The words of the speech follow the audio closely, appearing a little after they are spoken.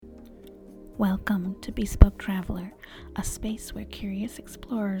Welcome to Bespoke Traveler, a space where curious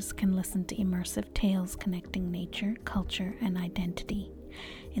explorers can listen to immersive tales connecting nature, culture, and identity.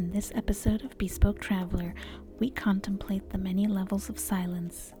 In this episode of Bespoke Traveler, we contemplate the many levels of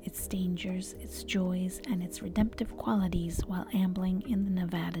silence, its dangers, its joys, and its redemptive qualities while ambling in the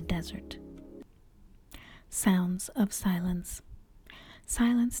Nevada desert. Sounds of silence.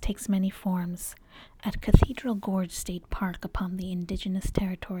 Silence takes many forms. At Cathedral Gorge State Park upon the indigenous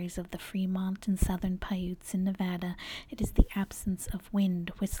territories of the Fremont and Southern Paiutes in Nevada, it is the absence of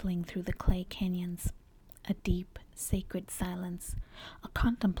wind whistling through the clay canyons. A deep, sacred silence, a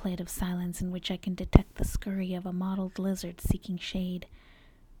contemplative silence in which I can detect the scurry of a mottled lizard seeking shade.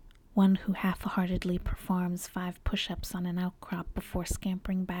 One who half-heartedly performs 5 push-ups on an outcrop before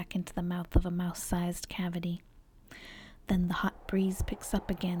scampering back into the mouth of a mouse-sized cavity. Then the hot breeze picks up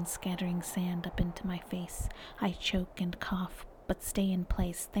again, scattering sand up into my face. I choke and cough, but stay in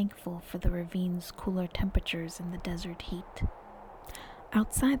place, thankful for the ravine's cooler temperatures in the desert heat.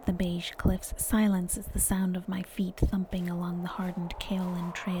 Outside the beige cliffs, silence is the sound of my feet thumping along the hardened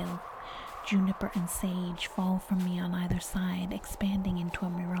kaolin trail. Juniper and sage fall from me on either side, expanding into a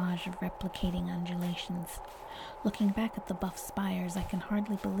mirage of replicating undulations. Looking back at the buff spires, I can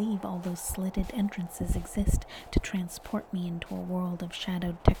hardly believe all those slitted entrances exist to transport me into a world of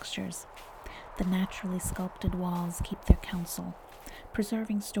shadowed textures. The naturally sculpted walls keep their counsel,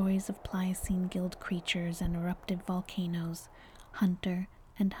 preserving stories of Pliocene gilled creatures and eruptive volcanoes, hunter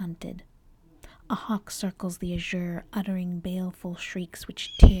and hunted. A hawk circles the azure, uttering baleful shrieks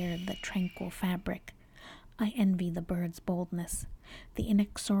which tear the tranquil fabric. I envy the bird's boldness. The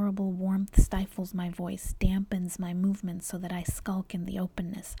inexorable warmth stifles my voice, dampens my movements so that I skulk in the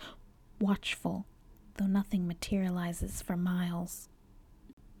openness, watchful, though nothing materializes for miles.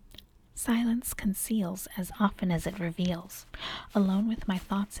 Silence conceals as often as it reveals. Alone with my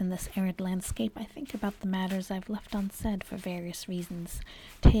thoughts in this arid landscape, I think about the matters I've left unsaid for various reasons,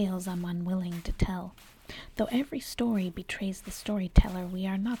 tales I'm unwilling to tell. Though every story betrays the storyteller, we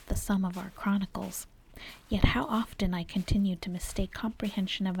are not the sum of our chronicles. Yet how often I continue to mistake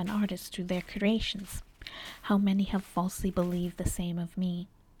comprehension of an artist through their creations. How many have falsely believed the same of me.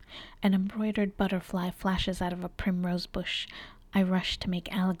 An embroidered butterfly flashes out of a primrose bush. I rush to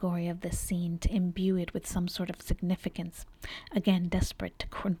make allegory of this scene, to imbue it with some sort of significance, again desperate to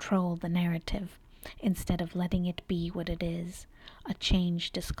control the narrative, instead of letting it be what it is, a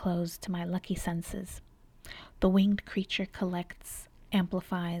change disclosed to my lucky senses. The winged creature collects,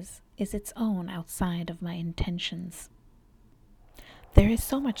 amplifies, is its own outside of my intentions. There is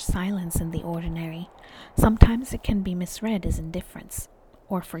so much silence in the ordinary. Sometimes it can be misread as indifference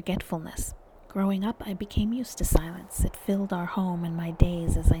or forgetfulness. Growing up, I became used to silence. It filled our home and my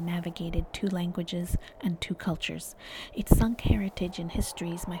days as I navigated 2 languages and 2 cultures. It sunk heritage and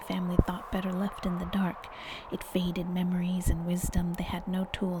histories my family thought better left in the dark. It faded memories and wisdom they had no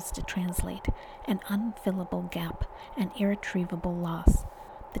tools to translate. An unfillable gap, an irretrievable loss.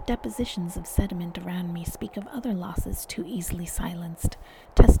 The depositions of sediment around me speak of other losses too easily silenced,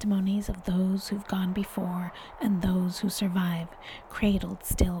 testimonies of those who've gone before and those who survive, cradled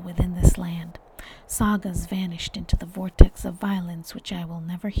still within this land, sagas vanished into the vortex of violence which I will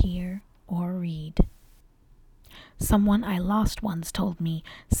never hear or read. Someone I lost once told me,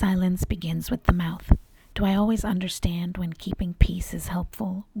 silence begins with the mouth. Do I always understand when keeping peace is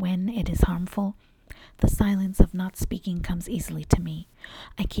helpful, when it is harmful? The silence of not speaking comes easily to me.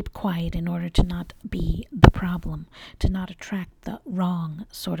 I keep quiet in order to not be the problem, to not attract the wrong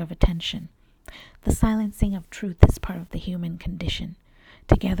sort of attention. The silencing of truth is part of the human condition.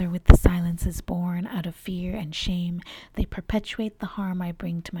 Together with the silences born out of fear and shame, they perpetuate the harm I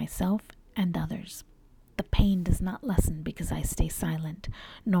bring to myself and others. The pain does not lessen because I stay silent,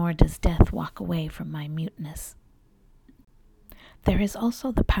 nor does death walk away from my muteness. There is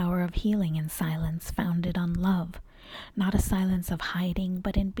also the power of healing in silence founded on love, not a silence of hiding,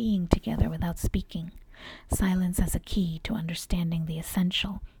 but in being together without speaking. Silence as a key to understanding the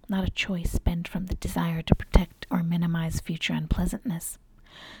essential, not a choice bent from the desire to protect or minimize future unpleasantness.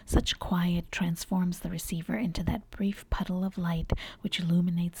 Such quiet transforms the receiver into that brief puddle of light which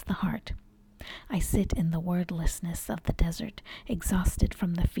illuminates the heart. I sit in the wordlessness of the desert, exhausted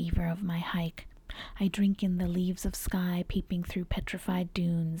from the fever of my hike. I drink in the leaves of sky peeping through petrified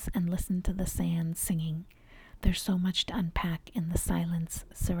dunes and listen to the sand singing. There's so much to unpack in the silence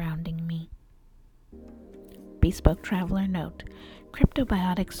surrounding me. Bespoke Traveler Note.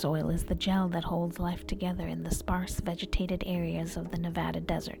 Cryptobiotic soil is the gel that holds life together in the sparse vegetated areas of the Nevada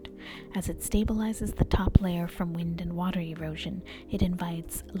desert. As it stabilizes the top layer from wind and water erosion, it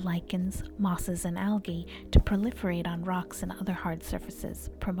invites lichens, mosses, and algae to proliferate on rocks and other hard surfaces,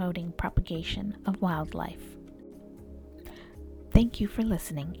 promoting propagation of wildlife. Thank you for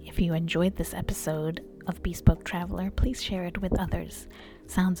listening. If you enjoyed this episode of Bespoke Traveler, please share it with others.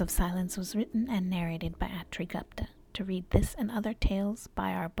 Sounds of Silence was written and narrated by Atri Gupta. To read this and other tales,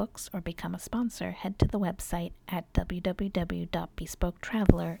 buy our books, or become a sponsor, head to the website at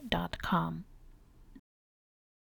www.bespoketraveler.com.